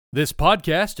This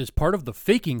podcast is part of the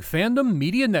Faking Fandom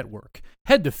Media Network.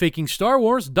 Head to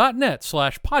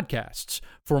fakingstarwars.net/podcasts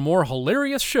for more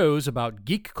hilarious shows about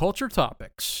geek culture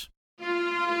topics.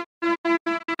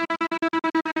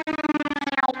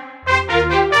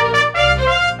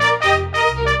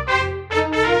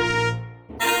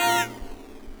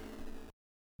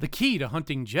 The key to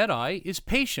hunting Jedi is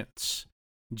patience.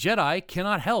 Jedi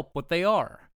cannot help what they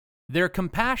are. Their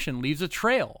compassion leaves a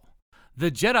trail. The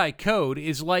Jedi Code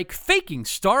is like faking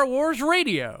Star Wars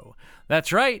radio.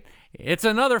 That's right, it's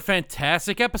another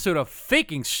fantastic episode of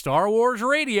Faking Star Wars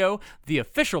Radio, the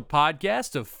official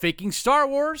podcast of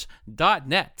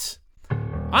fakingstarwars.net.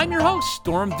 I'm your host,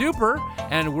 Storm Duper,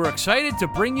 and we're excited to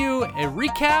bring you a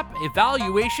recap,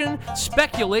 evaluation,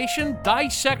 speculation,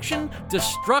 dissection,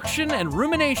 destruction, and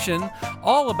rumination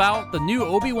all about the new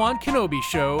Obi-Wan Kenobi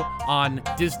show on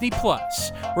Disney+.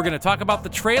 We're going to talk about the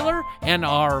trailer and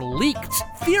our leaked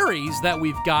theories that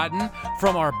we've gotten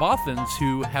from our Bothans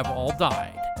who have all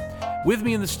died. With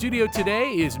me in the studio today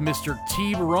is Mr.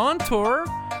 Teeb Rontor,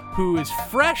 who is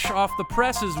fresh off the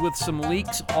presses with some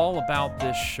leaks all about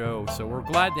this show. So we're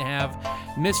glad to have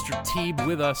Mr. Teeb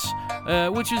with us,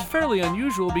 which is fairly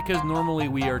unusual because normally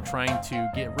we are trying to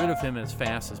get rid of him as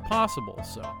fast as possible.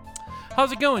 So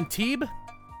how's it going, Teeb?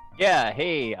 Yeah,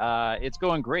 hey, it's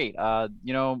going great.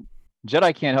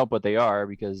 Jedi can't help what they are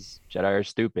because Jedi are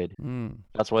stupid.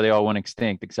 That's why they all went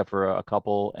extinct, except for a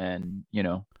couple, and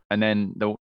then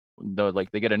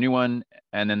they get a new one,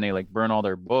 and then they burn all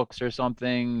their books or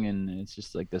something, and it's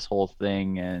just this whole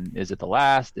thing. And is it the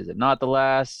last? Is it not the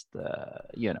last?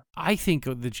 I think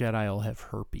the Jedi will have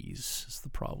herpes is the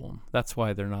problem. That's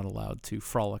why they're not allowed to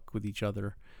frolic with each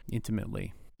other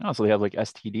intimately. Oh, so they have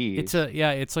STDs.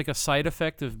 It's like a side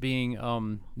effect of being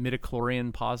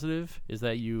midichlorian positive is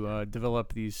that you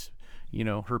develop these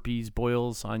herpes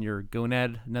boils on your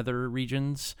gonad nether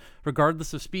regions,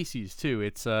 regardless of species too.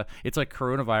 It's like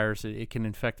coronavirus. It can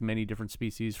infect many different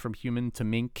species, from human to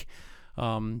mink,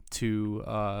 to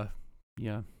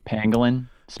pangolin,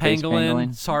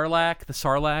 sarlacc, the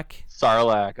sarlacc.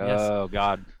 Sarlacc. Yes. Oh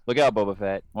God, look out, Boba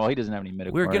Fett. Well, he doesn't have any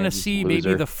midichlorians. We're gonna see maybe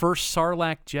loser. the first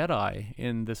Sarlacc Jedi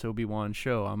in this Obi-Wan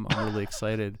show. I'm really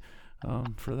excited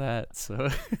for that. So.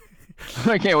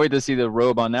 I can't wait to see the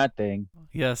robe on that thing.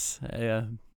 Yes,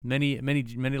 many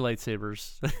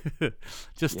lightsabers.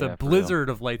 Just Yeah, a blizzard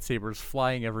of lightsabers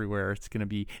flying everywhere. It's gonna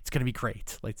be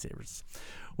great, lightsabers.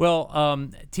 Well,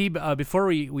 Teeb, before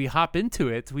we hop into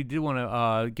it, we did want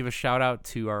to give a shout out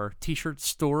to our t-shirt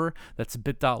store. That's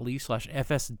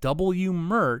bit.ly/FSW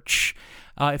merch.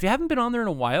 If you haven't been on there in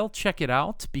a while, check it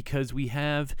out, because we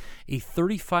have a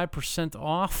 35%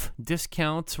 off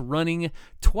discount running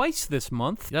twice this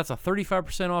month. That's a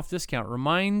 35% off discount.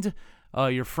 Remind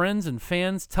your friends and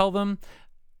fans, tell them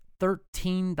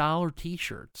 $13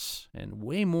 t-shirts and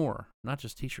way more, not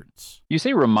just t-shirts. You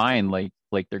say remind like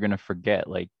they're gonna forget.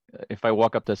 If I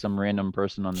walk up to some random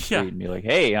person on the street and be like,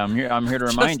 "Hey, I'm here to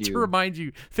remind just you." to remind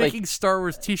you, Faking Star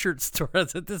Wars t-shirt store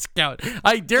has a discount.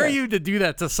 I dare you to do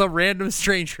that to some random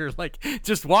stranger.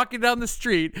 Just walking down the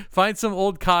street, find some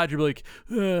old codger, be like,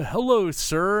 "Hello,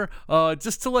 sir.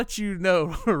 Just to let you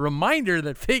know, a reminder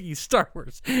that Faking Star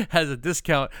Wars has a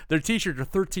discount. Their t-shirts are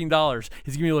 $13.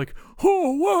 He's gonna be like,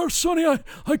 "Oh, wow, Sonny, I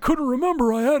couldn't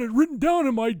remember. I had it written down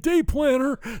in my day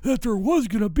planner that there was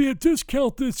gonna be a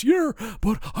discount this year,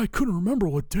 but I couldn't remember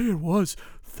what day it was.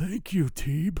 Thank you,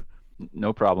 Teeb."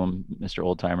 No problem, Mr.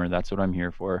 Oldtimer. That's what I'm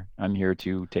here for. I'm here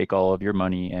to take all of your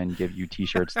money and give you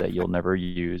t-shirts that you'll never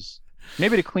use.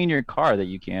 Maybe to clean your car that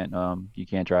you can't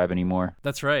drive anymore.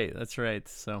 That's right.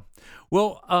 So,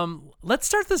 well, let's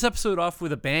start this episode off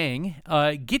with a bang.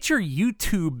 Get your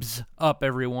YouTubes up,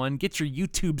 everyone. Get your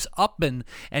YouTubes up and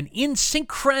in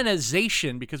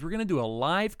synchronization, because we're going to do a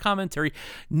live commentary.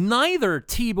 Neither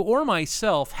Teeb or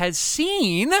myself has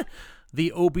seen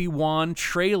the Obi-Wan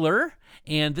trailer,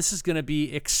 and this is going to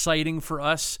be exciting for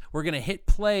us. We're going to hit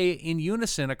play in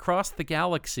unison across the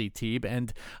galaxy, Teeb,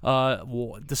 and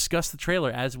we'll discuss the trailer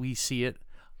as we see it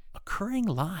occurring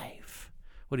live.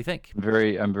 What do you think?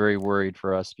 I'm very worried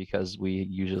for us, because we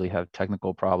usually have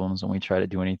technical problems when we try to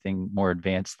do anything more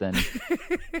advanced than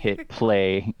hit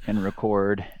play and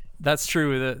record. That's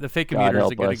true. The Fake Commuter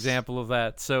is a good example of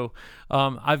that. So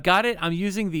I've got it. I'm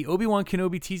using the Obi-Wan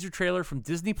Kenobi teaser trailer from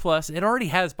Disney+. It already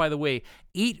has, by the way,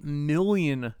 8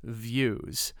 million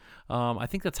views. I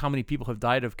think that's how many people have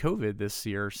died of COVID this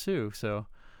year, too. So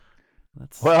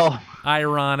that's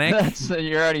ironic.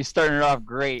 You're already starting it off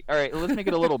great. All right, let's make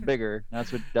it a little bigger.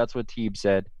 That's what Teeb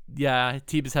said. Yeah,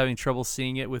 Teeb is having trouble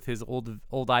seeing it with his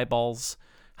old eyeballs.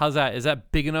 How's that? Is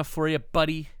that big enough for you,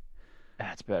 buddy?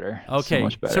 That's better. Okay, so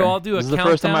much better. So I'll do a This is countdown.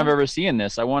 the first time I've ever seen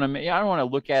this. I don't want to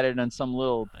look at it on some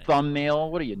little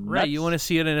thumbnail. What are you, nuts? Right, you want to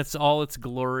see it in all its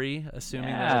glory, assuming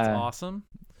that it's awesome.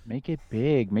 Make it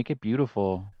big. Make it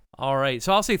beautiful. All right,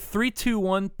 so I'll say 3, 2,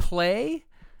 1, play,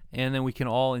 and then we can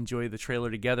all enjoy the trailer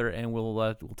together, and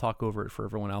we'll talk over it for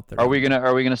everyone out there. Are we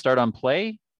gonna start on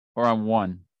play or on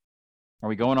 1? Are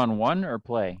we going on 1 or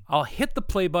play? I'll hit the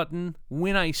play button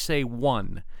when I say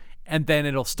 1, and then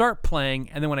it'll start playing,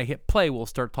 and then when I hit play, we'll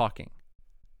start talking.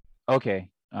 Okay,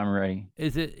 I'm ready.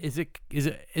 Is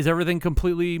everything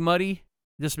completely muddy?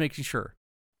 Just making sure.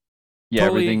 Yeah,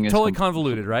 everything is totally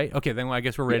convoluted, right? Okay, then I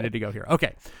guess we're ready to go here.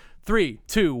 Okay, 3,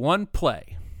 2, 1,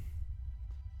 play.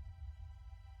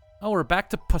 Oh, we're back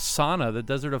to Pasana, the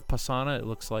desert of Pasana. It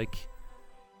looks like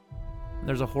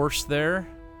there's a horse there.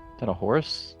 Is that a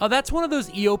horse? Oh, that's one of those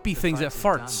Eopie things that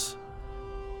farts.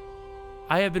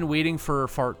 I have been waiting for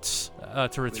farts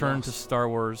to return to Star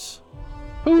Wars.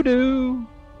 Hoodoo.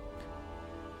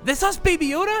 This us Baby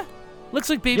Yoda? Looks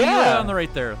like Baby Yoda on the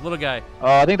right there, little guy. Oh,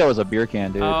 I think that was a beer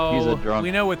can, dude. Oh, he's a drunk. We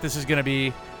know what this is gonna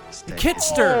be.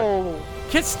 Kitster. Oh.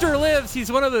 Kitster lives. He's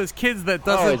one of those kids that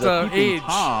doesn't he's a peeping age.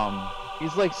 Tom.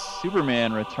 He's like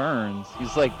Superman Returns.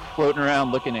 He's like floating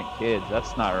around looking at kids.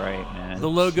 That's not right, man. The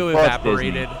logo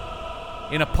evaporated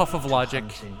in a puff of logic.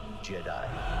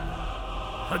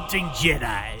 Hunting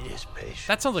Jedi.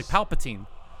 That sounds like Palpatine.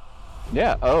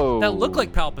 Yeah. Oh. That looked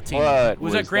like Palpatine. What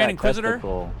was that Grand Inquisitor?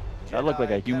 Testicle? That looked like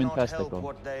a human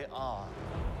testicle.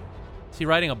 Is he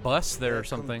riding a bus there or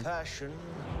something?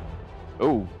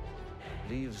 Oh.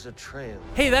 Leaves a trail.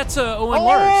 Hey, that's Owen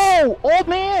Lars. Oh, old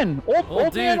man.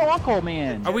 Old dude. man, uncle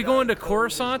man. Are we going to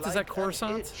Coruscant? Is that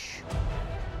Coruscant?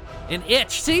 An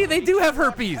itch. See, they do have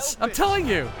herpes. I'm telling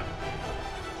you.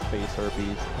 Space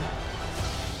herpes.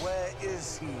 Where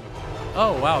is he?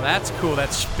 Oh, wow, that's cool.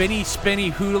 That spinny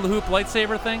hula hoop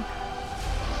lightsaber thing.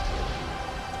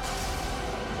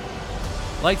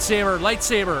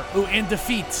 Lightsaber. Ooh, and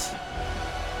defeat.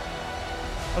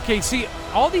 Okay, see,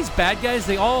 all these bad guys,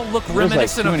 they all look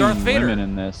reminiscent of Darth Vader. Women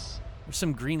in this. There's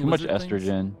some green Too much lizard things.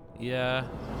 estrogen. Yeah.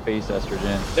 Face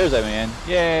estrogen. There's that man.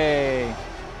 Yay.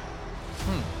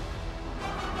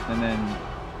 And then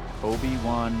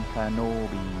Obi-Wan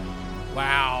Kenobi.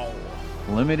 Wow.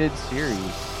 Limited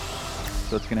series.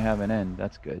 So it's going to have an end.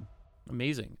 That's good.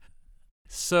 Amazing.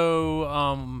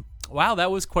 So, wow,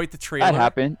 that was quite the trailer. That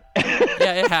happened.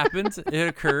 Yeah, it happened. It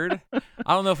occurred.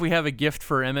 I don't know if we have a gift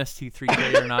for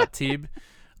MST3K or not, Teeb.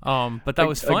 But that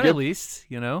was fun, at least,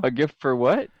 you know. A gift for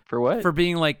what? For what? For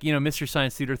being like, you know, Mystery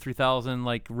Science Theater 3000,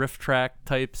 like riff track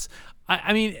types.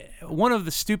 I mean, one of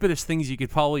the stupidest things you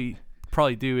could probably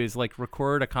do is like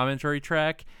record a commentary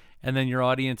track, and then your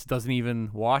audience doesn't even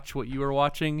watch what you were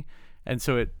watching, and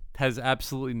so it has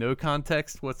absolutely no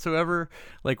context whatsoever.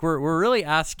 Like we're really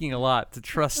asking a lot to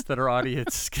trust that our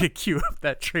audience is gonna queue up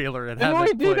that trailer and have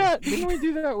it play. Didn't we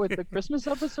do that with the Christmas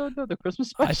episode though? The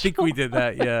Christmas special? I think we did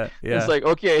that. Yeah. It's like,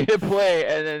 okay, hit play,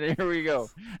 and then here we go.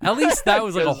 At least that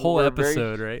was like a whole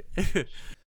episode, right?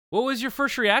 What was your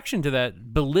first reaction to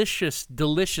that delicious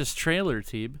trailer,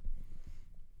 Teeb?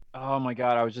 Oh my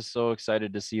god, I was just so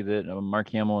excited to see that Mark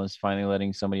Hamill is finally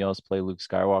letting somebody else play Luke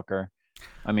Skywalker.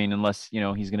 I mean, unless, you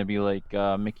know, he's going to be like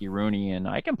Mickey Rooney and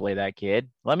I can play that kid.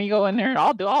 Let me go in there and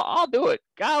I'll do it.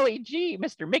 Golly gee,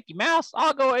 Mr. Mickey Mouse,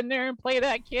 I'll go in there and play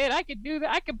that kid. I can do that.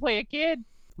 I can play a kid.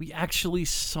 We actually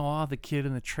saw the kid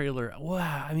in the trailer.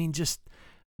 Wow. I mean, just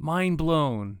mind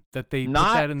blown that they put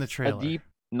that in the trailer.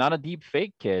 Not a deep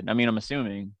fake kid. I mean, I'm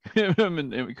assuming. I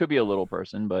mean, it could be a little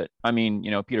person, but I mean,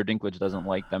 you know, Peter Dinklage doesn't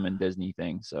like them in Disney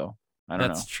things, so I don't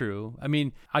know. That's true. I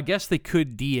mean, I guess they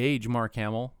could de-age Mark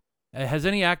Hamill. Has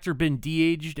any actor been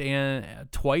de-aged and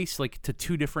twice, like to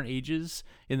 2 different ages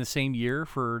in the same year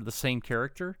for the same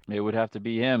character? It would have to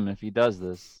be him if he does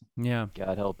this. Yeah.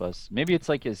 God help us. Maybe it's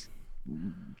like his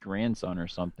grandson or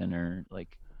something, or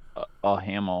like a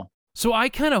Hamill. So I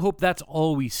kind of hope that's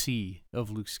all we see of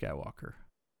Luke Skywalker.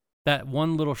 That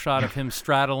one little shot of him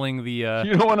straddling the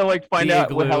you don't want to like find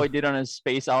out igloo. how he did on his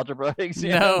space algebra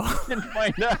exam. No. And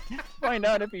find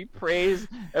out if he prays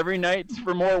every night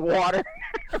for more water.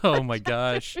 Oh my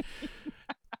gosh.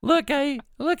 Look,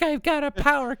 I've got a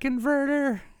power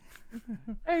converter.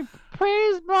 I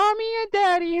praise mommy and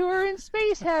daddy who are in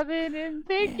space heaven, and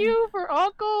thank you for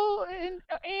uncle and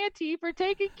auntie for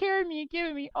taking care of me and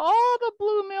giving me all the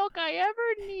blue milk I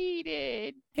ever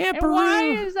needed. Aunt And Peru. why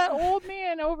is that old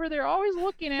man over there always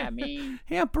looking at me?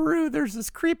 Aunt Peru, there's this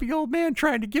creepy old man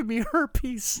trying to give me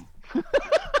herpes.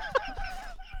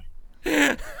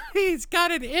 He's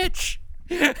got an itch.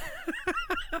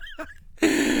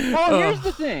 Well, here's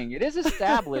the thing. It is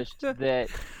established that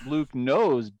Luke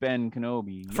knows Ben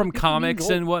Kenobi. You From think he comics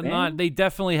means and old whatnot, Ben? they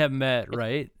definitely have met,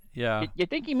 right? Yeah. You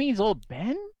think he means old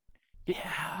Ben?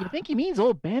 Yeah. You think he means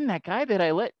old Ben, that guy that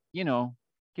I let,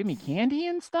 give me candy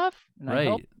and stuff? And I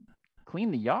help Right.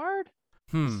 clean the yard?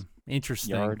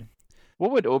 Interesting. Yard.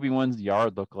 What would Obi-Wan's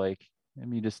yard look like? I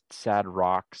mean, just sad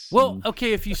rocks. Well, and-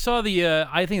 okay, if you saw the,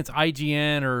 I think it's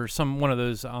IGN or one of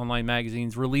those online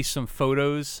magazines released some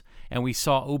photos, and we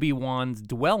saw Obi-Wan's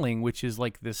dwelling, which is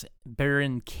like this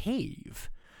barren cave.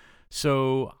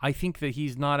 So I think that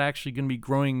he's not actually going to be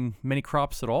growing many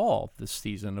crops at all this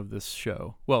season of this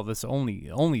show. Well, this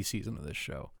only season of this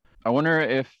show. I wonder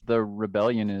if the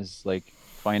rebellion is like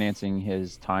financing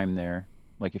his time there,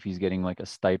 like if he's getting like a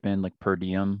stipend, like per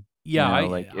diem. Yeah,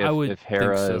 like I would if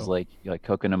Hera think so. is like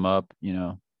cooking him up,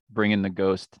 bringing the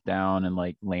ghost down and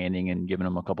like landing and giving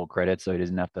him a couple credits so he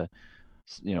doesn't have to,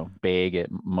 beg at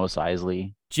Mos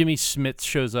Eisley. Jimmy Smith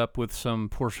shows up with some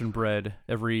portion bread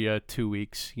every 2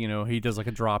 weeks. He does like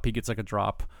a drop. He gets like a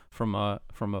drop from a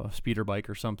speeder bike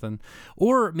or something.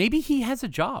 Or maybe he has a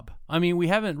job. I mean, we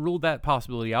haven't ruled that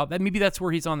possibility out. That maybe that's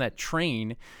where he's on that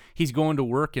train. He's going to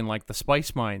work in like the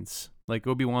spice mines. Like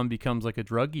Obi-Wan becomes like a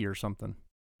druggie or something.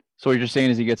 So what you're saying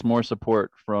is he gets more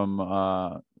support from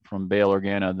Bail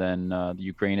Organa than the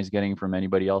Ukraine is getting from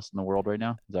anybody else in the world right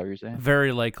now? Is that what you're saying?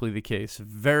 Very likely the case.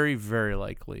 Very, very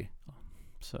likely.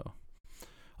 So,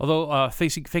 although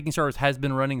Faking Star Wars has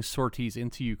been running sorties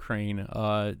into Ukraine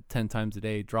 10 times a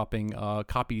day, dropping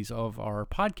copies of our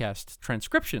podcast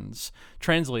transcriptions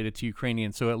translated to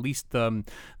Ukrainian. So at least the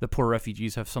poor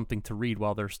refugees have something to read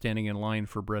while they're standing in line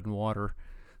for bread and water.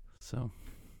 So,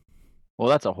 Well,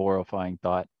 that's a horrifying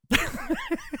thought.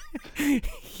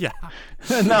 yeah.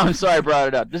 No, I'm sorry I brought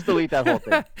it up. Just delete that whole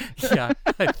thing. Yeah,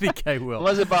 I think I will.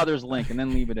 Unless it bothers Link, and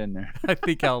then leave it in there. I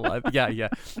think yeah.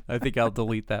 I think I'll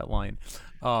delete that line.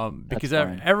 Because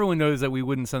fine. everyone knows that we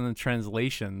wouldn't send them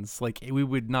translations. Like, we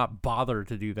would not bother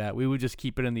to do that. We would just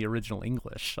keep it in the original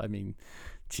English. I mean,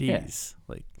 geez.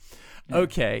 Yeah.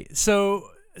 Okay. So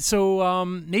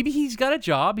maybe he's got a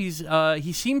job.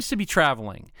 He seems to be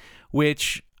traveling,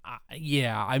 which,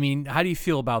 I mean, how do you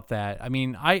feel about that? I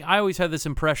mean, I always had this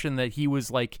impression that he was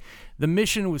like, the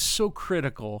mission was so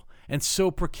critical and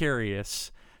so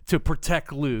precarious to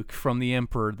protect Luke from the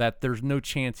Emperor that there's no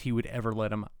chance he would ever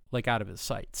let him like out of his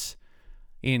sights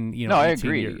in, No, I 18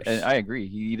 agree. years. I agree.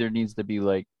 He either needs to be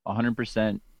like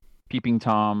 100% peeping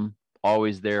Tom,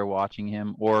 always there watching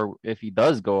him, or if he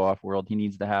does go off world, he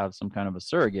needs to have some kind of a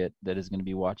surrogate that is going to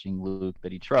be watching Luke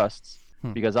that he trusts.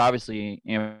 Because obviously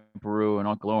Aunt Beru and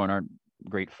Uncle Owen aren't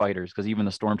great fighters, because even the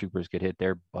stormtroopers could hit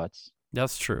their butts.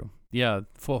 That's true. Yeah,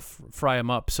 fry him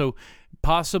up. So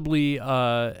possibly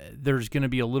there's going to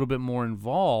be a little bit more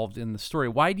involved in the story.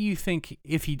 Why do you think,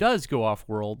 if he does go off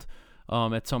world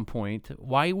at some point,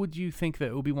 why would you think that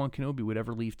Obi-Wan Kenobi would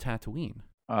ever leave Tatooine?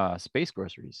 Space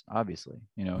groceries, obviously.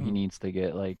 He needs to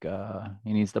get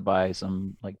he needs to buy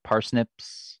some like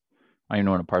parsnips. I don't even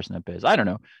know what a parsnip is. I don't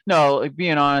know. No, like,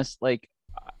 being honest, like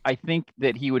I think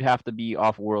that he would have to be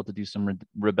off world to do some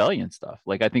rebellion stuff.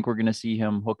 Like I think we're gonna see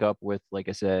him hook up with, like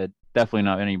I said, definitely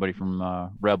not anybody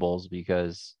from Rebels,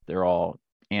 because they're all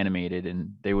animated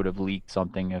and they would have leaked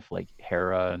something if like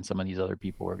Hera and some of these other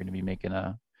people were going to be making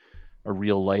a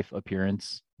real life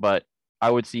appearance. But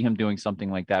I would see him doing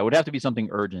something like that. It would have to be something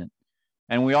urgent.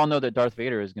 And we all know that Darth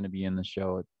Vader is going to be in the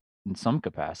show in some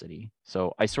capacity.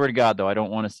 So I swear to God, though, I don't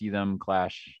want to see them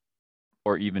clash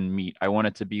or even meet. I want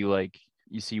it to be like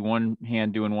you see one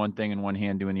hand doing one thing and one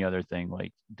hand doing the other thing,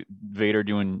 like Vader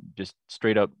doing just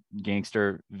straight up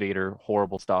gangster Vader,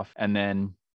 horrible stuff. And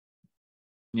then,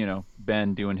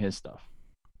 Ben doing his stuff.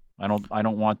 I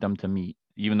don't want them to meet,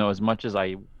 even though as much as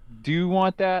I do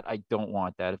want that, I don't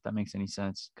want that, if that makes any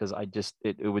sense. Because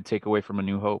it would take away from A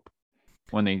New Hope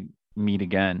when they meet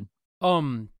again.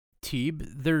 Teeb,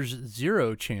 there's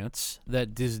zero chance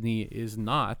that Disney is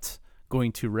not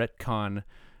going to retcon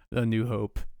A New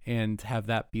Hope and have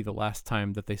that be the last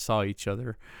time that they saw each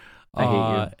other. I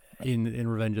hate you. In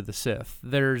Revenge of the Sith.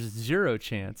 There's zero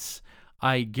chance.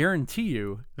 I guarantee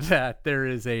you that there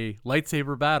is a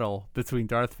lightsaber battle between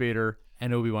Darth Vader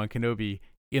and Obi-Wan Kenobi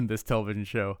in this television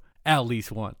show at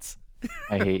least once.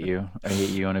 I hate you. I hate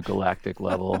you on a galactic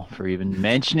level for even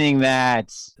mentioning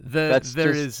that. There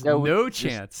is no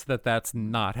chance that that's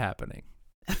not happening.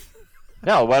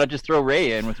 No, why not just throw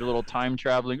Rey in with her little time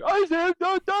traveling? I said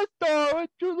no Death Star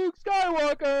to Luke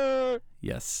Skywalker.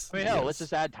 Yes. I mean, hell, let's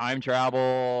just add time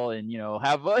travel and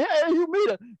have hey, you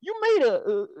made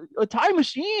a time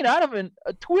machine out of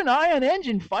a twin ion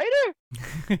engine fighter.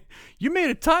 You made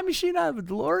a time machine out of a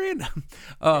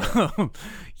DeLorean?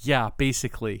 Yeah,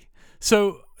 basically.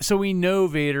 So we know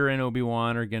Vader and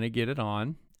Obi-Wan are going to get it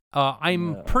on.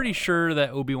 I'm pretty sure that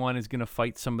Obi-Wan is going to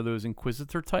fight some of those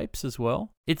Inquisitor types as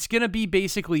well. It's going to be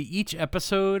basically each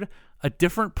episode, a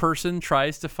different person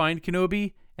tries to find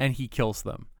Kenobi, and he kills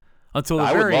them. Until the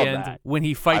very end, when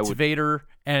he fights Vader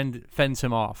and fends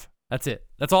him off. That's it.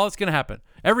 That's all that's going to happen.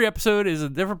 Every episode is a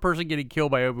different person getting killed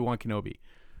by Obi-Wan Kenobi.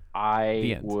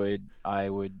 I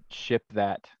would ship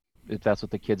that, if that's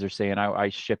what the kids are saying. I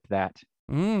ship that.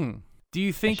 Do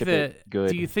you think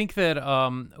that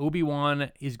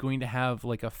Obi-Wan is going to have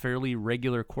like a fairly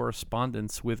regular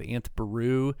correspondence with Aunt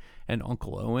Beru and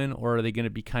Uncle Owen, or are they going to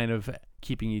be kind of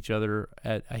keeping each other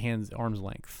at arm's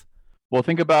length? Well,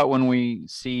 think about when we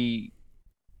see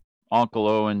Uncle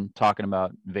Owen talking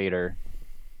about Vader,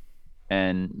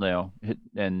 and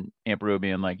and Aunt Beru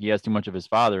being like, he has too much of his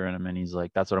father in him, and he's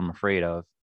like, that's what I'm afraid of.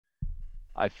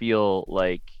 I feel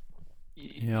like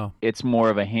it's more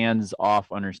of a hands-off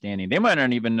understanding. They might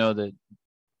not even know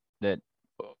that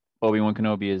Obi-Wan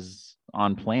Kenobi is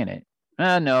on planet.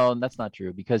 No, that's not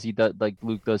true, because he does, like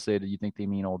Luke does say that you think they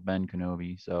mean old Ben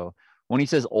Kenobi. So when he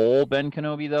says old Ben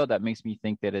Kenobi, though, that makes me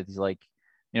think that it's like,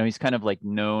 he's kind of like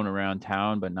known around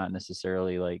town, but not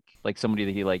necessarily like somebody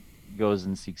that he like goes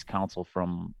and seeks counsel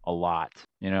from a lot.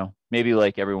 Maybe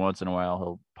like every once in a while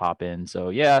he'll pop in. So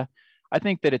yeah, I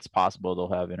think that it's possible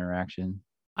they'll have interaction.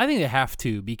 I think they have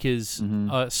to, because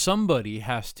somebody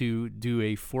has to do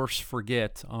a force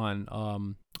forget on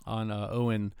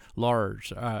Owen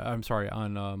Lars. Owen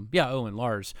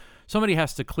Lars. Somebody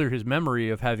has to clear his memory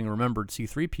of having remembered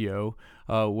C-3PO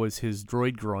was his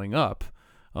droid growing up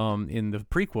in the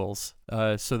prequels,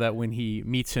 so that when he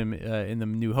meets him in the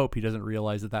New Hope, he doesn't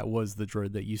realize that was the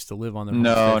droid that used to live on the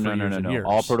No.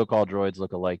 All protocol droids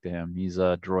look alike to him. He's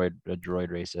a droid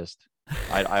racist.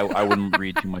 I wouldn't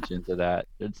read too much into that.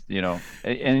 It's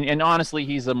and honestly,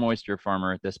 he's a moisture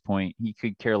farmer at this point. He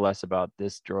could care less about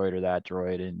this droid or that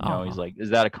droid, and he's like, is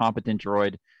that a competent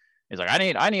droid? He's like,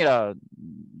 I need a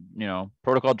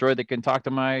protocol droid that can talk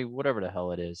to my whatever the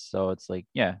hell it is. So it's like,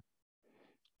 yeah,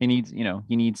 he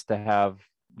needs to have.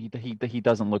 He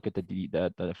doesn't look at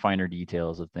the finer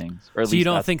details of things. Or at so you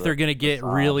don't think they're going to get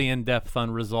really in depth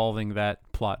on resolving that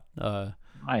plot?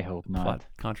 I hope not. Plot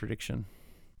contradiction.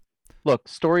 Look,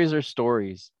 stories are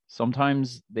stories.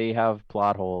 Sometimes they have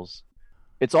plot holes.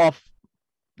 It's all.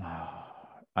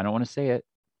 I don't want to say it,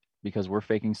 because we're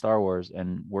faking Star Wars,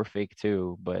 and we're fake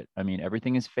too. But I mean,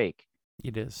 everything is fake.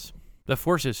 It is. The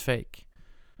Force is fake.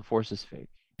 The Force is fake.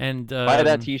 And buy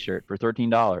that T-shirt for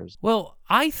 $13. Well,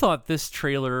 I thought this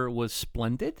trailer was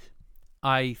splendid.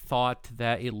 I thought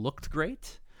that it looked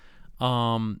great.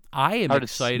 I am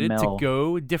excited to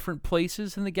go different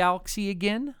places in the galaxy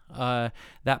again.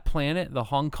 That planet, the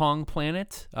Hong Kong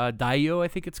planet, Daio, I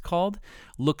think it's called,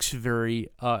 looks very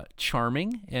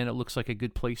charming, and it looks like a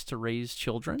good place to raise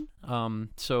children.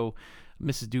 So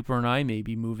Mrs. Duper and I may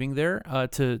be moving there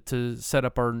to set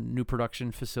up our new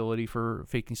production facility for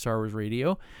Faking Star Wars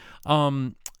Radio.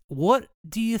 What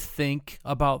do you think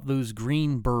about those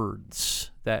green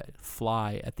birds that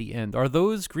fly at the end? Are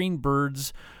those green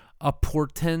birds a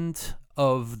portent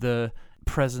of the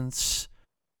presence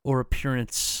or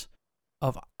appearance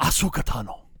of Ahsoka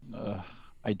Tano?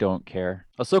 I don't care.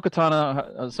 Ahsoka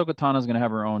Tano is going to have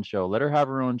her own show. Let her have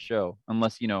her own show,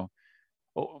 unless Ewan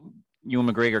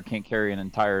McGregor can't carry an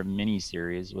entire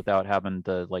mini-series without having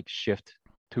to like shift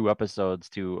 2 episodes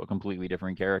to a completely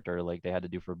different character like they had to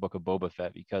do for Book of Boba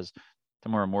Fett, because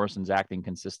Tamora Morrison's acting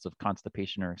consists of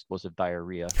constipation or explosive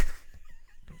diarrhea.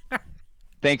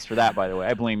 Thanks for that, by the way.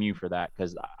 I blame you for that,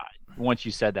 because once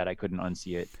you said that, I couldn't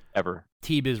unsee it ever.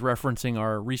 Teeb is referencing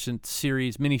our recent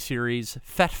mini-series,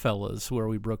 Fett Fellas, where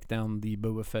we broke down the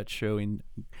Boba Fett show in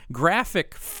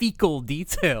graphic fecal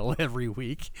detail every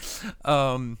week.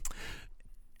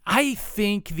 I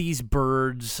think these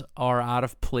birds are out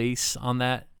of place on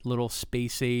that little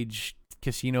space-age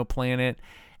casino planet,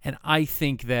 and I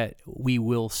think that we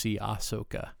will see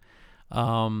Ahsoka.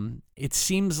 It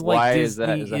seems like why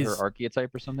Disney is that her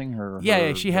archetype or something?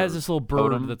 She has this little bird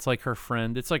totem that's like her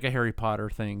friend. It's like a Harry Potter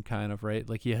thing, kind of, right?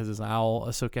 Like he has this owl.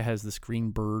 Ahsoka has this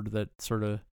green bird that sort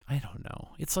of, I don't know.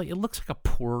 It's like, it looks like a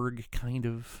porg, kind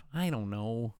of. I don't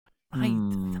know. I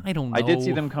don't know. I did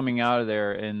see them coming out of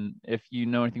there, and if you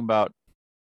know anything about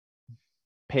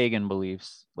pagan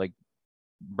beliefs, like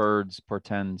birds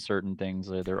portend certain things,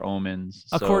 they're omens.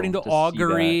 According to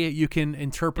augury, you can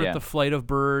interpret the flight of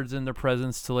birds and their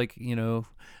presence to, like,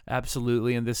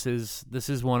 absolutely, and this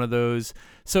is one of those.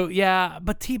 So yeah,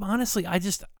 but Teeb, honestly,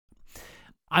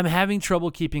 I'm having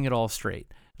trouble keeping it all straight.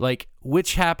 Like,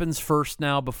 which happens first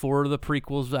now, before the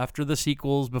prequels, after the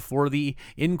sequels, before the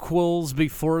inquels,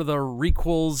 before the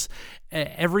requels?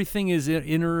 Everything is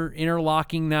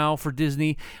interlocking now for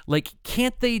Disney. Like,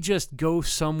 can't they just go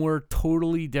somewhere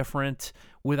totally different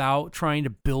without trying to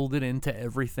build it into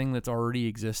everything that's already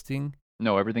existing?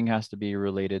 No, everything has to be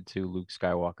related to Luke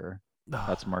Skywalker.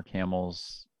 That's Mark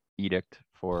Hamill's edict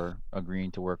for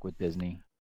agreeing to work with Disney.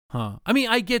 Huh. I mean,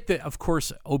 I get that, of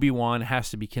course, Obi-Wan has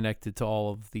to be connected to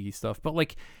all of the stuff, but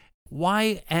like,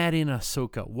 why add in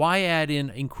Ahsoka? Why add in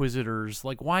Inquisitors?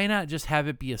 Like, why not just have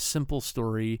it be a simple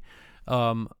story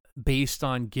based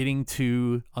on getting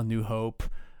to A New Hope?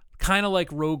 Kind of like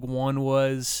Rogue One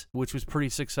was, which was pretty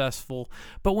successful.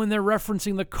 But when they're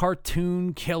referencing the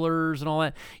cartoon killers and all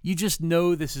that, you just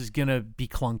know this is going to be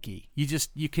clunky.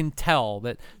 You can tell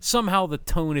that somehow the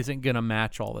tone isn't going to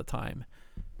match all the time.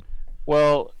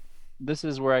 Well, this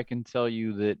is where I can tell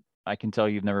you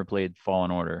you've never played Fallen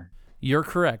Order. You're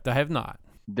correct. I have not.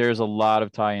 There's a lot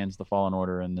of tie-ins to Fallen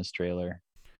Order in this trailer.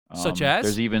 Such as?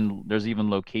 There's even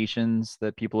locations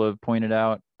that people have pointed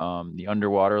out. The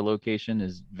underwater location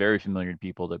is very familiar to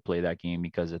people that play that game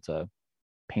because it's a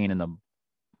pain in the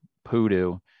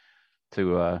poodoo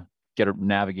to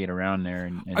navigate around there.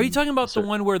 And are you talking about the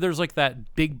one where there's like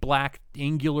that big black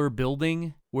angular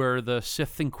building where the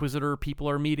Sith Inquisitor people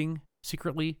are meeting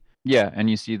secretly? Yeah, and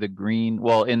you see the green.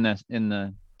 Well, in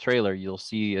the trailer, you'll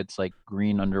see it's like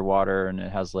green underwater, and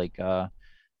it has like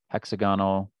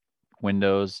hexagonal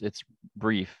windows. It's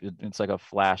brief. It's like a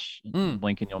flash,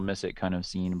 blink and you'll miss it kind of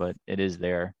scene, but it is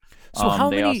there. So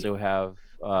they also have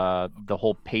the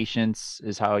whole patience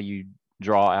is how you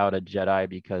draw out a Jedi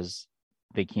because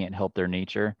they can't help their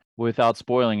nature. Without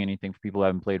spoiling anything for people who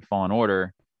haven't played Fallen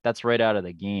Order, that's right out of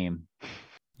the game.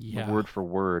 Yeah. Word for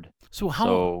word. So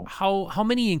how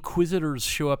many Inquisitors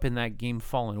show up in that game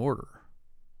Fallen Order?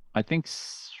 I think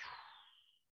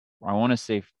I want to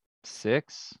say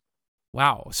 6.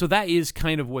 Wow. So that is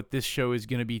kind of what this show is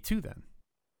going to be too then.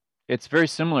 It's very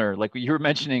similar. Like you were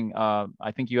mentioning,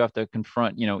 I think you have to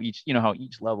confront, how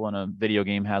each level in a video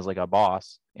game has like a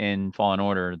boss. In Fallen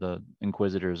Order, the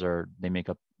Inquisitors they make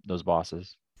up those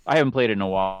bosses. I haven't played it in a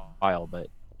while, but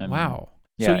I mean, wow.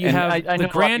 Yeah, so you have I the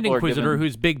Grand Inquisitor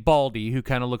who's big baldy, who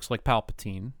kind of looks like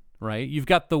Palpatine, right? You've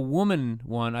got the woman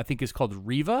one, I think is called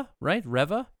Reva, right?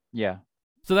 Reva? Yeah.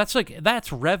 So that's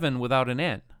Revan without an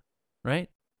N, right?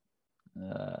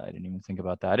 I didn't even think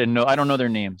about that. I don't know their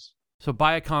names. So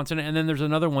by a consonant, and then there's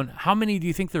another one. How many do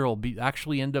you think there will be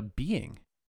actually end up being?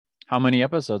 How many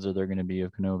episodes are there going to be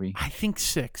of Kenobi? I think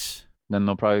 6. Then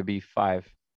there'll probably be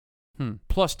 5.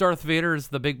 Plus Darth Vader is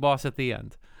the big boss at the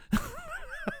end.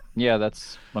 Yeah,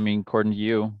 according to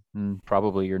you,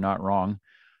 probably you're not wrong.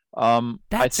 That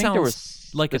I think sounds there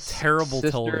was like a terrible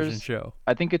television show.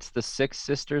 I think it's the 6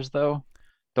 sisters, though.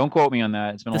 Don't quote me on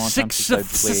that. It's been a long time since I've played.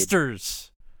 6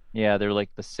 sisters. Yeah, they're like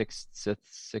the 6 Sith.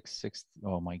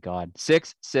 Oh my God,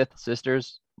 6 Sith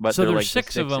sisters. But so there's like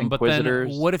 6 the of them. Inquisitors.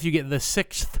 But then, what if you get the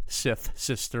 6th Sith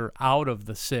sister out of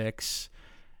the 6,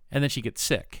 and then she gets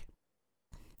sick?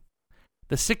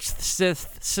 The 6th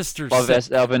Sith sister of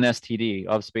an STD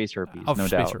of space herpes, no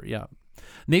doubt. Yeah,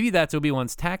 maybe that's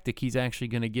Obi-Wan's tactic. He's actually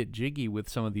going to get jiggy with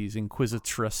some of these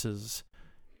Inquisitresses.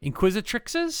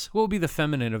 Inquisitrixes? What would be the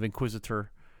feminine of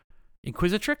Inquisitor?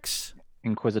 Inquisitrix?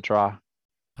 Inquisitra.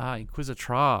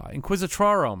 Inquisitra.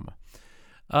 Inquisitrarum.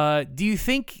 Do you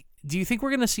think we're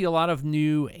going to see a lot of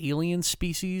new alien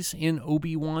species in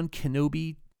Obi-Wan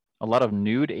Kenobi? A lot of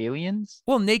nude aliens?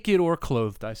 Well, naked or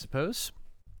clothed, I suppose.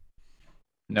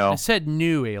 No. I said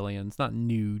new aliens, not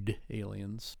nude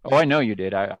aliens. Oh, I know you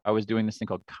did. I was doing this thing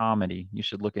called comedy. You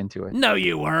should look into it. No,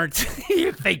 you weren't.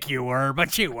 You think you were,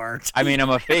 but you weren't. I mean, I'm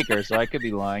a faker, so I could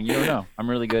be lying. You don't know. I'm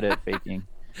really good at faking.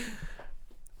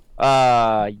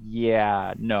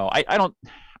 Yeah, no, I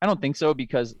don't think so,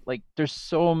 because like there's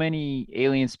so many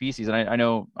alien species, and I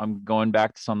know I'm going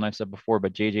back to something I've said before,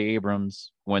 but J.J.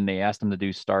 Abrams, when they asked him to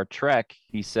do Star Trek,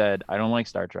 he said, I don't like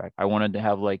Star Trek. I wanted to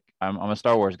have like, I'm a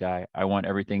Star Wars guy. I want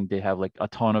everything to have like a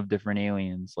ton of different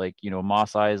aliens, like,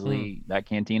 Mos Eisley, that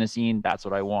cantina scene. That's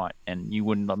what I want. And you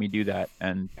wouldn't let me do that.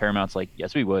 And Paramount's like,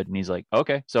 yes, we would. And he's like,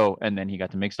 okay. So, and then he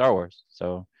got to make Star Wars.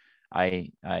 So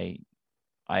I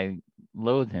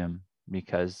loathe him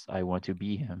because I want to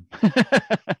be him.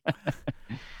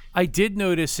 I did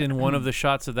notice in one of the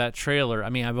shots of that trailer, I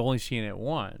mean, I've only seen it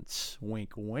once,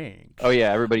 wink, wink. Oh,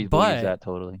 yeah, everybody believes that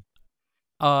totally.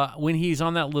 When he's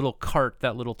on that little cart,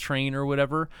 that little train or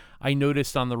whatever, I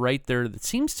noticed on the right there that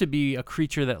seems to be a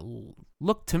creature that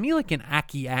looked to me like an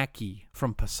Aki-Aki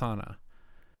from Pisana.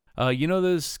 You know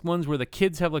those ones where the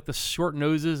kids have like the short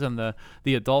noses and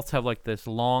the adults have like this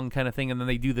long kind of thing, and then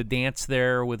they do the dance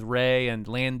there with Rey, and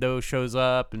Lando shows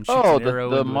up and shoots an arrow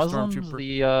the into a Muslims,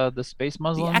 stormtrooper. the space The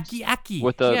Muslims Aki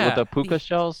with the puka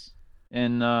shells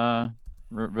in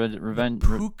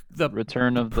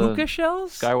Return of the puka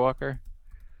shells. Skywalker.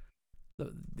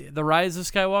 The Rise of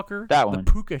Skywalker. That one.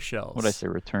 The puka shells. What did I say?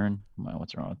 Return.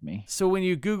 What's wrong with me? So when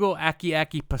you Google Aki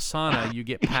Pasana, you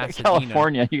get Pasadena.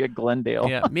 California, you get Glendale.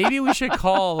 Yeah, maybe we should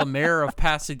call the mayor of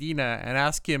Pasadena and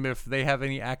ask him if they have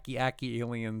any Aki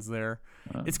aliens there.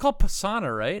 It's called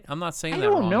Pasana, right? I'm not saying that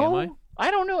wrong, know. am I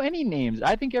don't know any names.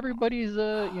 I think everybody's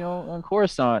on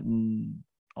Coruscant and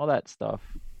all that stuff.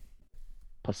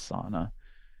 Pasana.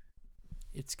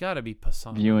 It's got to be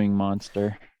Pasana. Viewing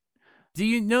monster. Do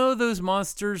you know those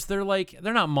monsters? They're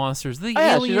not monsters. They're the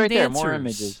yeah, alien she's right dancers. there. More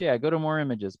images. Yeah, go to more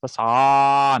images.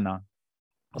 Pasana.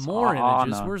 More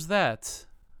images. Where's that?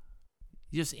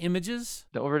 Just images?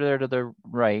 Over there to the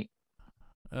right.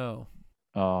 Oh.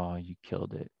 Oh, you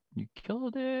killed it. You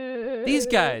killed it. These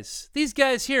guys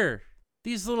here.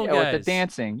 These little guys. With the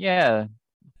dancing. Yeah.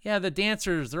 Yeah, the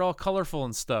dancers. They're all colorful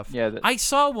and stuff. Yeah. I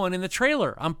saw one in the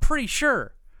trailer. I'm pretty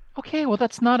sure. Okay, well,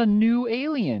 that's not a new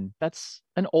alien. That's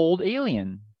an old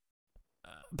alien.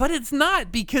 But it's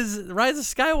not, because Rise of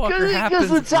Skywalker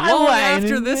happens long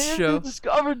after this show.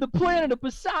 Discovered the planet of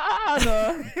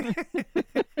Pasana.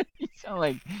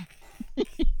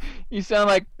 You sound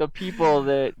like the people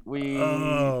that we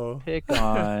pick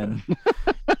on.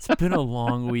 It's been a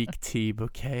long week, Teeb.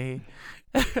 Okay.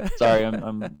 Sorry,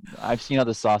 I've seen how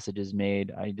the sausage is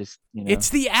made. I just, It's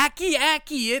the Aki.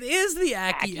 It is the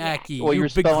Aki. Well, you're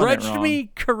begrudged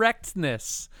me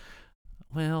correctness.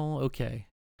 Well, okay.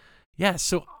 Yeah,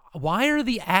 so why are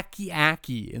the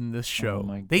Aki in this show? Oh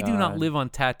my God. They do not live on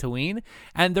Tatooine,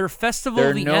 and their festival They're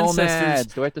of the nomads.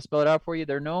 ancestors. Do I have to spell it out for you?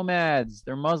 They're nomads.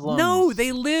 They're Muslims. No,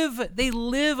 they live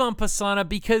on Pasana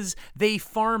because they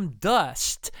farm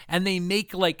dust and they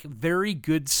make like very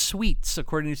good sweets,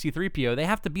 according to C-3PO. They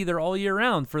have to be there all year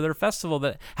round for their festival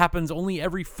that happens only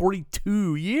every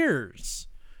 42 years.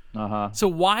 So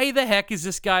why the heck is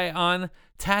this guy on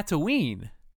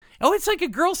Tatooine? Oh, it's like a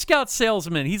Girl Scout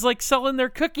salesman. He's like selling their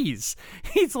cookies.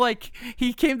 He's like,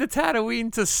 he came to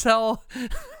Tatooine to sell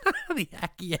the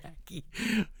Aki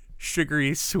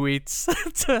sugary sweets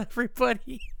to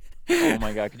everybody. Oh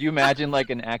my God. Could you imagine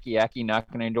like an Aki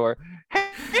knocking on your door?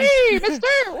 Hey, mister!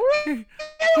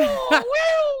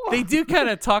 They do kind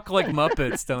of talk like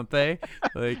Muppets, don't they?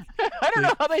 Like, I don't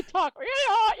know how they talk.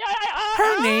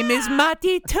 Her name is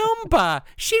Mati Tumba.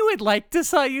 She would like to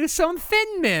sell you some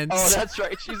Thin Mints. Oh, that's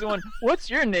right. She's the one. What's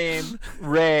your name?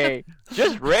 Ray.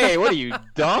 Just Ray. What are you,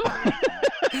 dumb?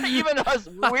 Even us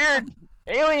weird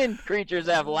alien creatures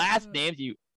have last names,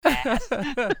 you ass.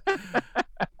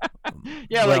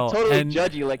 Yeah, well, like totally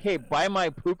judgy. Like, hey, buy my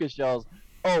puka shells.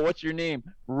 Oh, what's your name?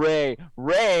 Ray.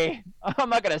 Ray. I'm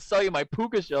not gonna sell you my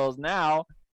puka shells now.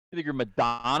 You think you're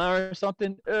Madonna or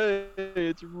something?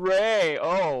 It's Ray.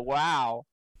 Oh, wow.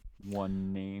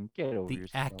 One name. Get over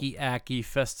yourself. The Aki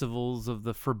festivals of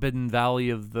the Forbidden Valley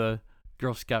of the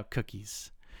Girl Scout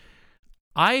cookies.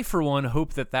 I, for one,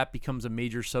 hope that becomes a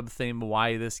major sub-theme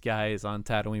why this guy is on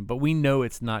Tatooine, but we know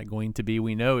it's not going to be.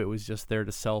 We know it was just there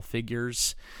to sell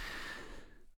figures.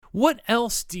 What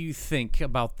else do you think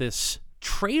about this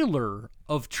trailer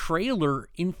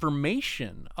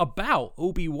information about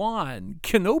Obi-Wan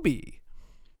Kenobi?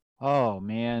 Oh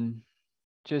man,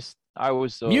 I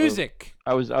was so music.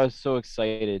 I was so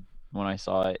excited when I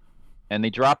saw it, and they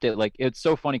dropped it. Like, it's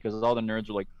so funny because all the nerds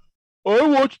are like, I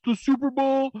watched the Super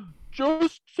Bowl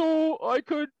just so I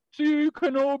could see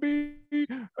Kenobi,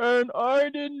 and I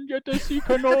didn't get to see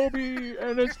Kenobi,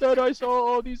 and instead I saw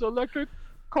all these electric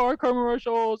car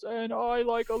commercials, and I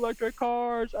like electric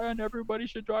cars, and everybody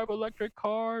should drive electric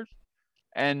cars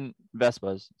and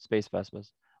Vespas, space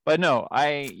Vespas. But no,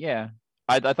 I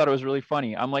thought it was really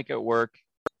funny. I'm like at work,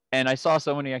 and I saw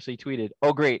someone who actually tweeted,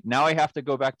 oh great, now I have to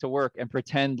go back to work and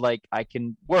pretend like I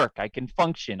can work, I can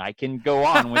function, I can go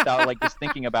on without like just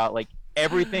thinking about like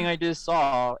everything I just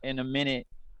saw in a minute.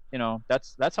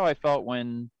 That's how I felt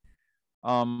when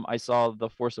I saw the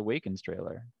Force Awakens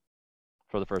trailer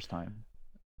for the first time.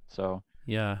 So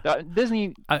yeah,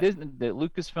 Disney, the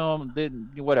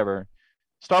Lucasfilm, whatever.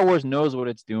 Star Wars knows what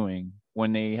it's doing.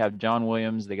 When they have John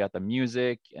Williams, they got the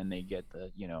music, and they get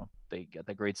they get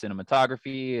the great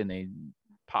cinematography, and they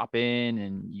pop in,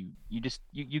 and you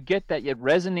get that. It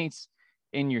resonates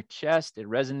in your chest, it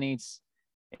resonates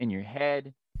in your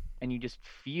head, and you just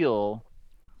feel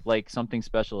like something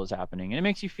special is happening, and it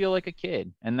makes you feel like a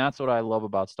kid. And that's what I love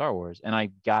about Star Wars. And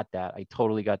I got that. I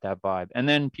totally got that vibe. And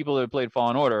then people that played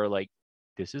Fallen Order are like,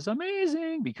 this is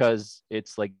amazing, because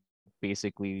it's like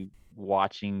basically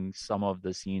watching some of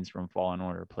the scenes from Fallen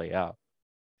Order play out.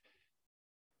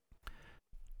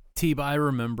 Teeb, I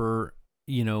remember,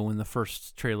 when the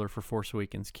first trailer for Force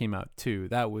Awakens came out too.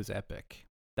 That was epic.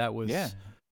 That was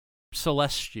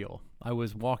celestial. I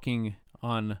was walking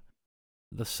on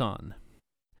the sun.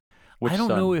 Which I don't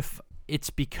sun? know if it's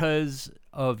because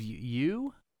of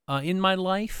you in my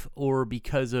life or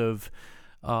because of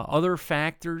other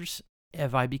factors.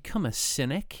 Have I become a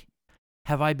cynic?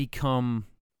 Have I become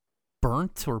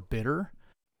burnt or bitter?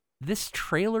 This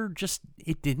trailer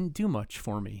it didn't do much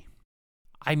for me.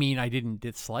 I mean, I didn't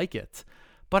dislike it,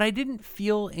 but I didn't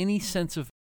feel any sense of...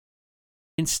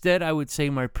 Instead, I would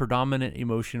say my predominant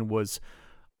emotion was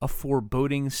a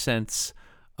foreboding sense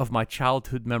of my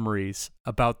childhood memories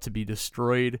about to be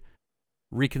destroyed,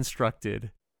 reconstructed,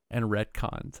 and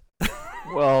retconned.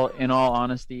 Well, in all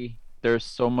honesty, there's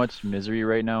so much misery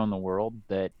right now in the world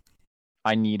that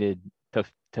I needed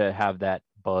to have that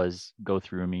buzz go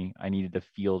through me. I needed to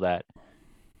feel that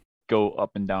go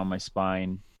up and down my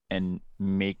spine and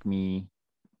make me,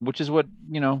 which is what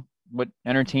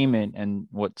entertainment and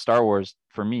what Star Wars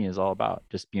for me is all about,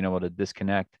 just being able to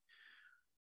disconnect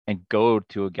and go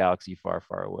to a galaxy far,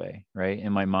 far away, right?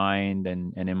 In my mind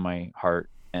and in my heart.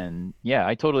 And yeah,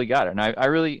 I totally got it. And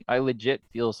I legit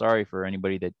feel sorry for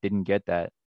anybody that didn't get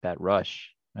that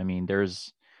rush. I mean,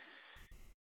 there's,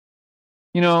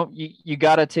 you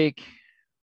got to take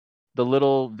the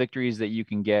little victories that you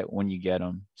can get when you get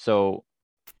them. So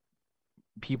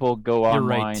people go You're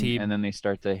online right, Teeb. and then they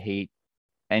start to hate,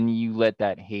 and you let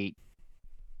that hate,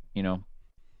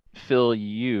 fill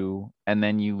you, and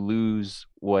then you lose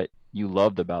what you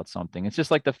loved about something. It's just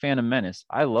like the Phantom Menace.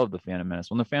 I love the Phantom Menace.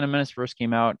 When the Phantom Menace first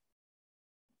came out,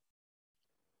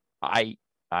 I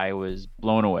was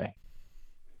blown away.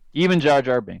 Even Jar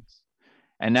Jar Binks.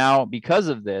 And now, because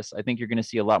of this, I think you're going to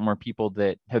see a lot more people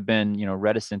that have been,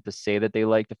 reticent to say that they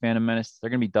like the Phantom Menace. They're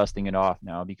going to be dusting it off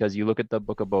now, because you look at the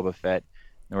Book of Boba Fett,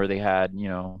 where they had,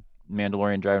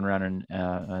 Mandalorian driving around in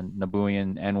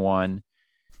Nabooian N1,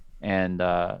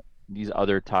 and these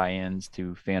other tie-ins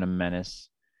to Phantom Menace.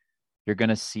 You're going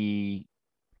to see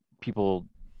people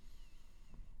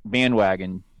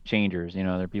bandwagon changers.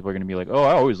 There people are going to be like, oh,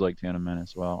 I always liked Phantom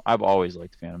Menace. Well, I've always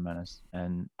liked Phantom Menace,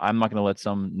 and I'm not going to let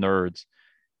some nerds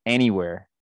anywhere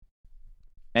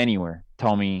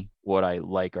tell me what I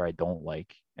like or I don't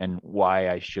like and why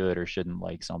I should or shouldn't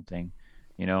like something,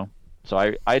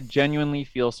 So I genuinely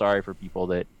feel sorry for people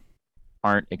that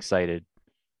aren't excited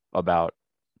about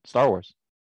Star Wars.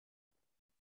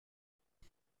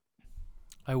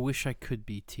 I wish I could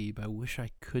be, Teeb. I wish I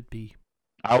could be.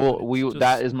 I will.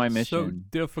 That is my so mission for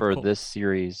difficult. this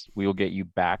series. We will get you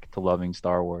back to loving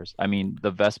Star Wars. I mean,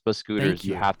 the Vespa scooters,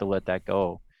 you have to let that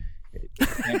go. It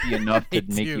can't be enough to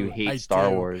make you hate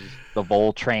Star Wars. The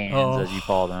Voltrans, as you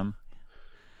call them.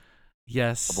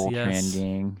 Yes, the Voltran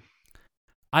gang.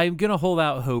 I'm gonna hold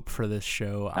out hope for this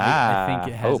show. I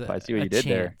think it has hope. I see what you chance.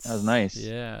 did there. That was nice.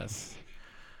 Yes,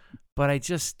 but I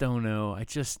just don't know. I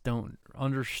just don't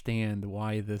understand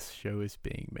why this show is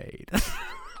being made.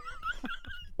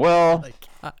 Well,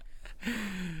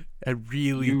 I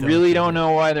really you really don't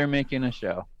know why they're making a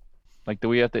show. Like, do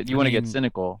we have to? Do you want to get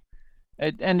cynical?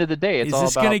 At the end of the day, it's all about.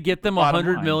 Is this going to get them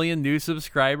 100 million new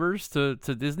subscribers to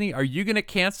Disney? Are you going to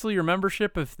cancel your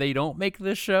membership if they don't make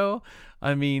this show?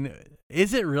 I mean,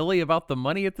 is it really about the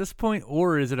money at this point,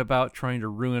 or is it about trying to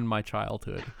ruin my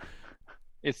childhood?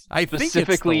 It's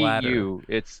specifically you.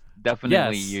 It's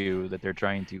definitely you that they're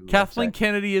trying to. Kathleen upset.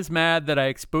 Kennedy is mad that I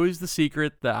exposed the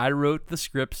secret that I wrote the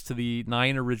scripts to the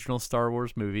 9 original Star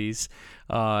Wars movies,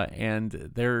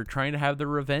 and they're trying to have their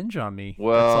revenge on me.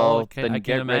 Well, that's all then I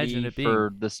can imagine it being.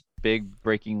 For this big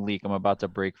breaking leak I'm about to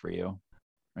break for you.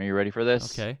 Are you ready for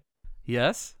this? Okay.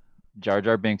 Yes. Jar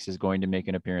Jar Binks is going to make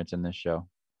an appearance in this show.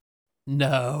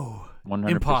 No.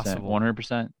 100%. Impossible.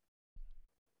 100%.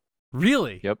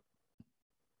 Really? Yep.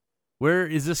 Where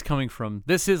is this coming from?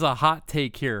 This is a hot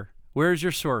take here. Where's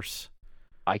your source?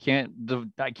 I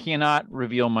cannot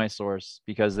reveal my source,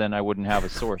 because then I wouldn't have a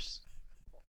source.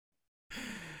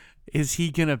 Is he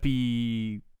going to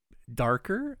be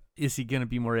darker? Is he going to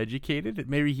be more educated?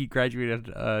 Maybe he graduated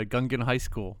Gungan High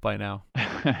School by now.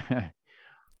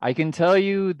 I can tell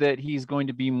you that he's going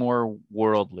to be more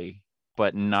worldly,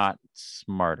 but not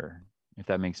smarter, if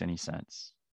that makes any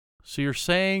sense. So you're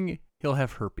saying he'll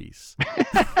have herpes?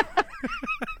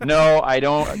 No, I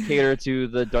don't cater to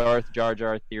the Darth Jar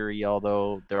Jar theory,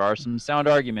 although there are some sound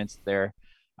arguments there.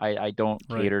 I don't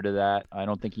cater to that. I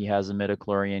don't think he has a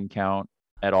midichlorian count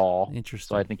at all.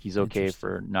 Interesting. So I think he's okay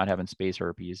for not having space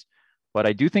herpes. But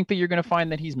I do think that you're going to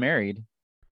find that he's married.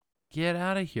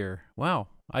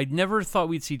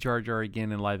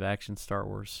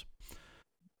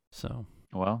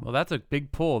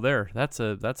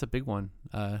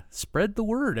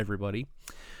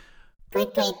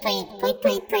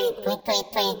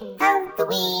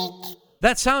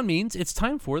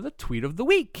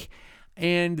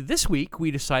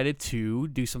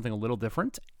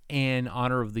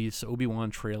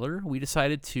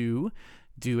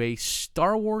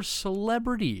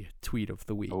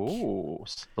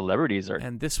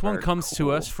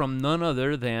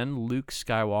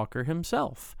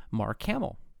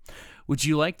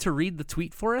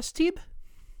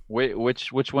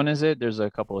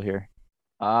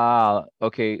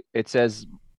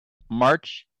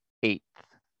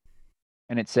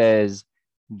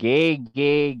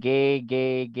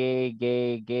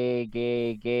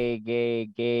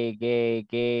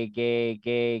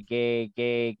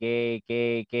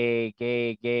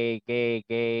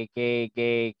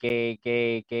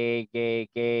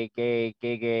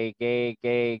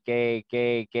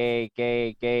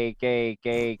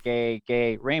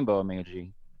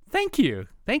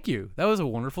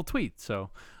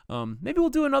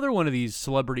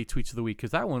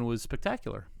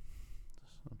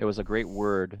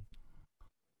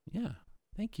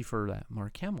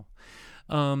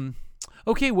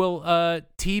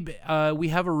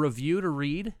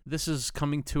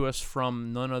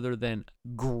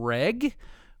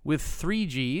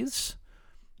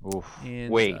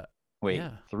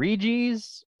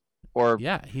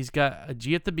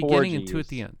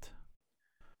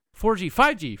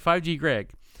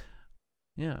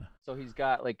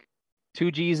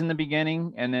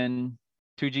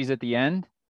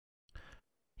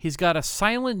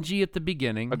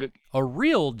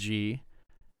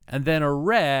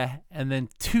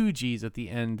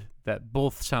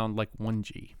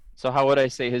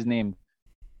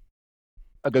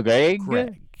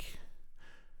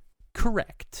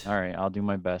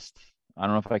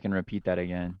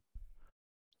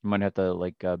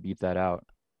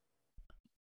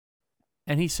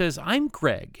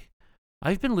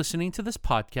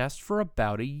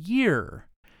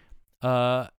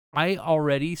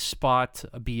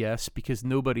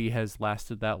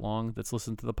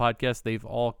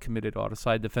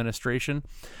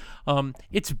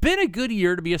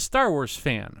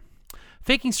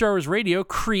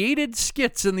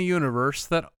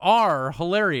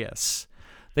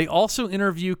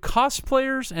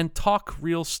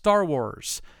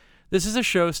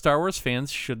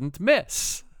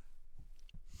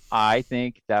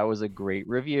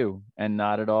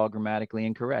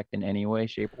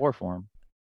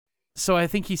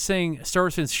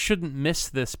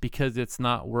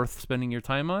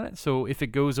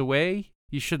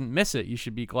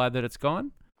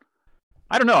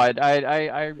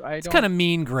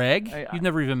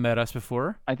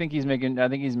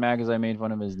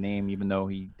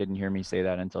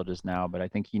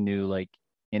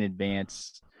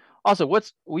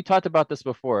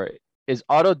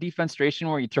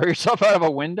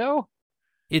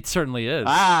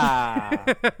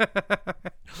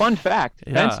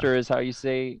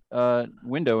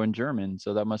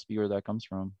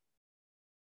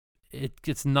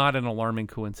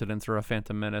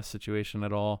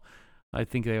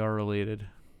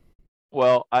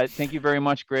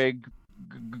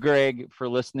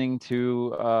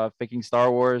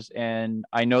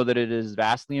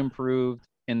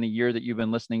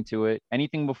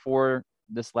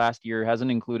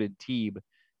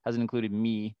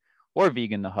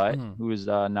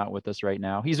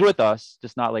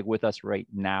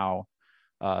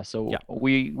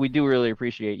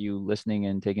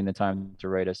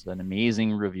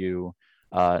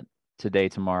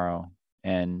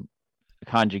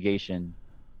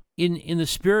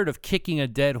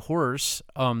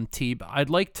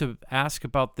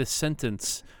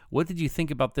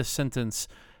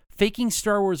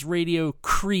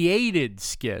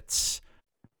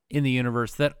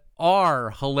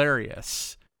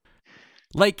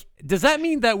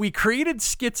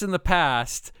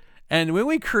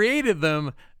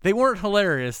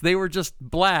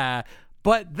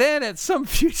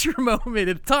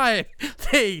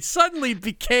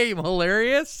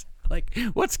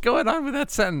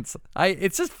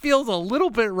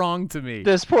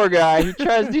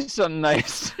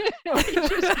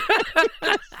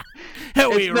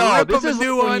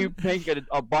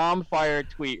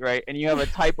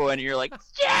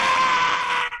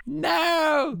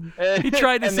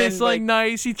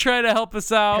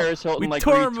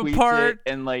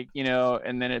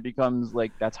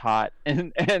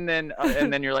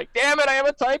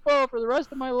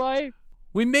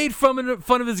 We made fun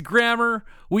of his grammar.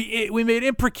 We made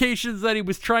imprecations that he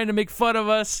was trying to make fun of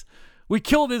us. We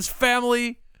killed his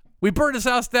family. We burned his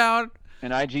house down.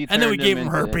 And IG and then we gave him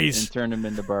herpes. And turned him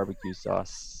into barbecue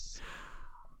sauce.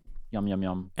 Yum, yum,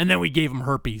 yum. And then we gave him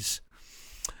herpes.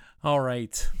 All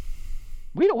right.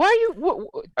 Why are you?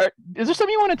 Is there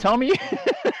something you want to tell me?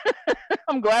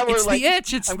 I'm glad we're it's the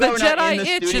itch. It's the Jedi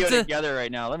itch. It's together right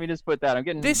now. Let me just put that. I'm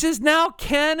getting. This is now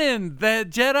canon. The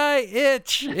Jedi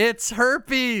itch. It's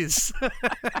herpes.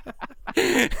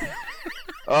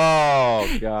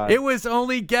 Oh God! It was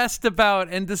only guessed about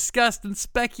and discussed and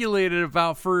speculated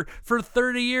about for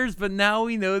 30 years, but now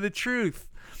we know the truth.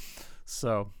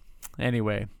 So.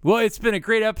 Anyway, well, it's been a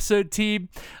great episode, team.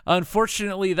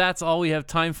 Unfortunately, that's all we have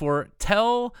time for.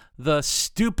 Tell the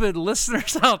stupid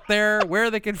listeners out there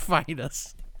where they can find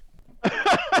us.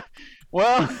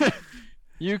 Well,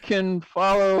 you can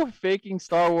follow Faking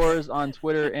Star Wars on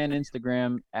Twitter and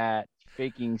Instagram at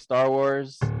Faking Star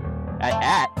Wars.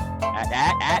 At.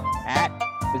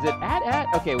 Is it at?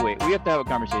 Okay, wait. We have to have a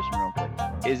conversation real quick.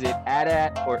 Is it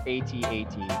at or AT?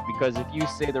 Because if you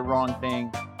say the wrong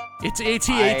thing. It's AT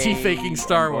Faking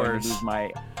Star Wars. Lose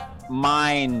my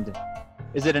mind.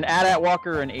 Is it an AT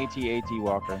Walker or an AT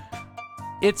Walker?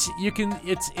 You can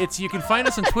find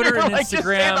us on Twitter and Instagram. Just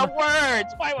say the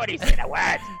words. Why would he say the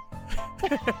words?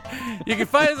 You can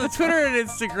find us on Twitter and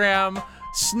Instagram.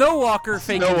 Snowwalker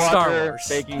Faking Star Wars.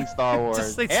 Faking Star Wars.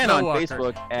 Just say and Snowwalker. On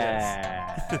Facebook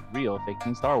at Real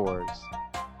Faking Star Wars.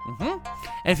 Mm-hmm.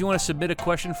 And if you want to submit a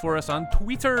question for us on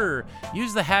Twitter,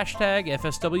 use the hashtag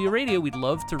FSW Radio. We'd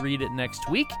love to read it next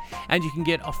week. And you can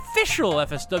get official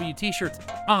FSW t-shirts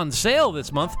on sale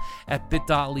this month at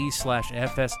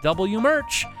bit.ly/FSW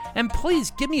merch. And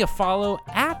please give me a follow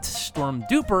at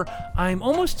StormDuper. I'm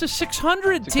almost to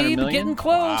 600, team. Getting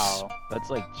close. Wow.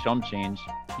 That's like chump change.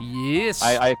 Yes.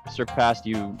 I surpassed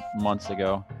you months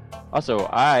ago. Also,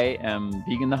 I am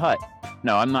Vegan the Hut.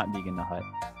 No, I'm not Vegan the Hut.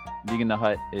 Vegan the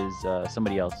Hut is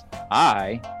somebody else.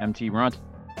 I am Teeb Rontor,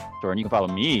 and you can follow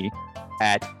me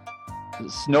at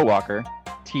Snowwalker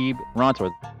Teeb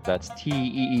Rontor. That's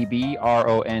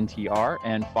TEEBRONTR,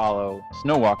 and follow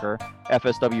Snowwalker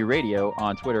FSW Radio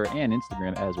on Twitter and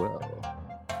Instagram as well.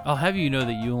 I'll have you know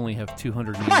that you only have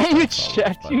 200. You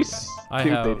checked, you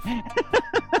stupid.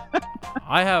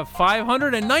 I have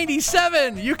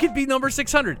 597. You could be number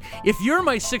 600. If you're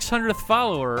my 600th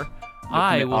follower,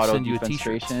 I will send you a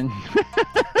t-shirt.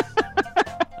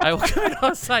 I will commit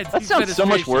outside. That sounds so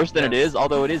much worse than it is,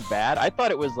 although it is bad. I thought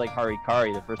it was like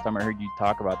Harikari the first time I heard you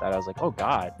talk about that. I was like, oh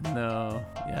God. No,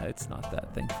 yeah, it's not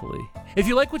that, thankfully. If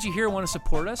you like what you hear and want to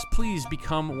support us, please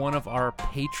become one of our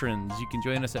patrons. You can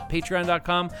join us at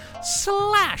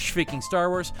patreon.com/Faking Star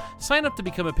Wars. Sign up to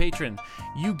become a patron.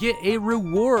 You get a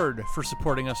reward for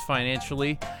supporting us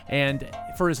financially, and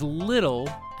for as little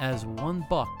as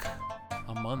 $1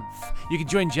 a month. You can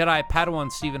join Jedi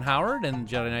Padawan Stephen Howard and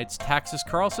Jedi Knights Taxus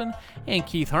Carlson and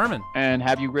Keith Harmon. And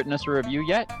have you written us a review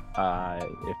yet?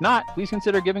 If not, please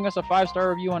consider giving us a 5-star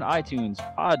review on iTunes,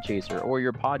 Podchaser, or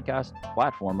your podcast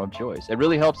platform of choice. It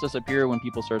really helps us appear when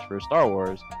people search for Star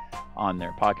Wars on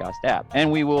their podcast app.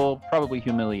 And we will probably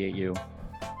humiliate you.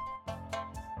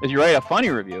 If you write a funny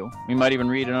review, we might even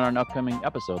read it on an upcoming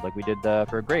episode like we did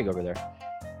for Greg over there.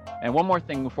 And one more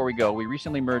thing before we go. We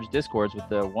recently merged Discords with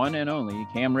the one and only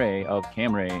Cam Ray of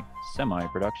Cam Ray Semi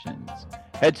Productions.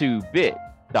 Head to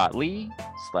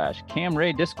bit.ly/Cam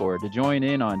Ray Discord to join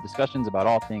in on discussions about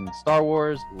all things Star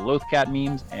Wars, Lothcat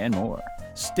memes, and more.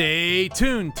 Stay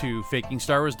tuned to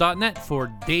FakingStarWars.net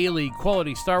for daily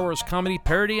quality Star Wars comedy,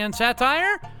 parody, and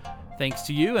satire. Thanks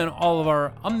to you and all of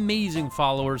our amazing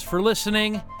followers for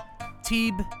listening.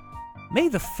 Teeb, may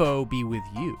the foe be with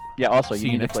you. Yeah, also, See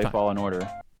you need to next play time. Fallen Order.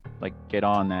 Like, get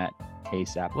on that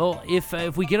ASAP. Well,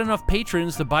 if we get enough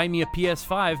patrons to buy me a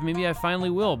PS5, maybe I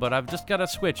finally will. But I've just got a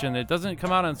Switch, and it doesn't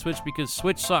come out on Switch because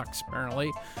Switch sucks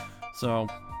apparently. So,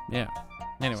 yeah.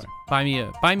 Anyway, buy me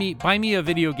a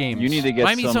video game. You need to get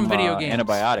buy me some video games.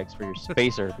 Antibiotics for your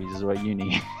space herpes is what you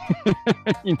need.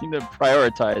 You need to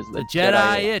prioritize the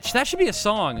Jedi itch. That should be a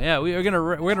song. Yeah, we're gonna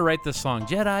write this song,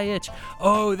 Jedi itch.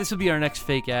 Oh, this will be our next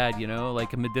fake ad. You know,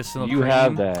 like a medicinal. You cream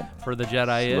have that for the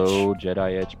Jedi itch. Slow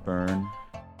Jedi itch burn.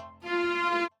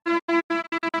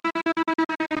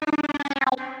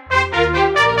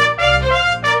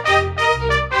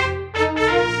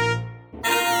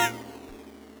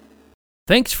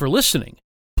 Thanks for listening.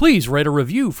 Please write a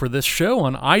review for this show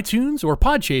on iTunes or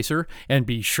Podchaser, and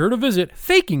be sure to visit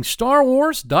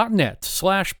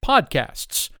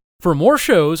FakingStarWars.net/podcasts for more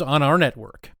shows on our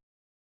network.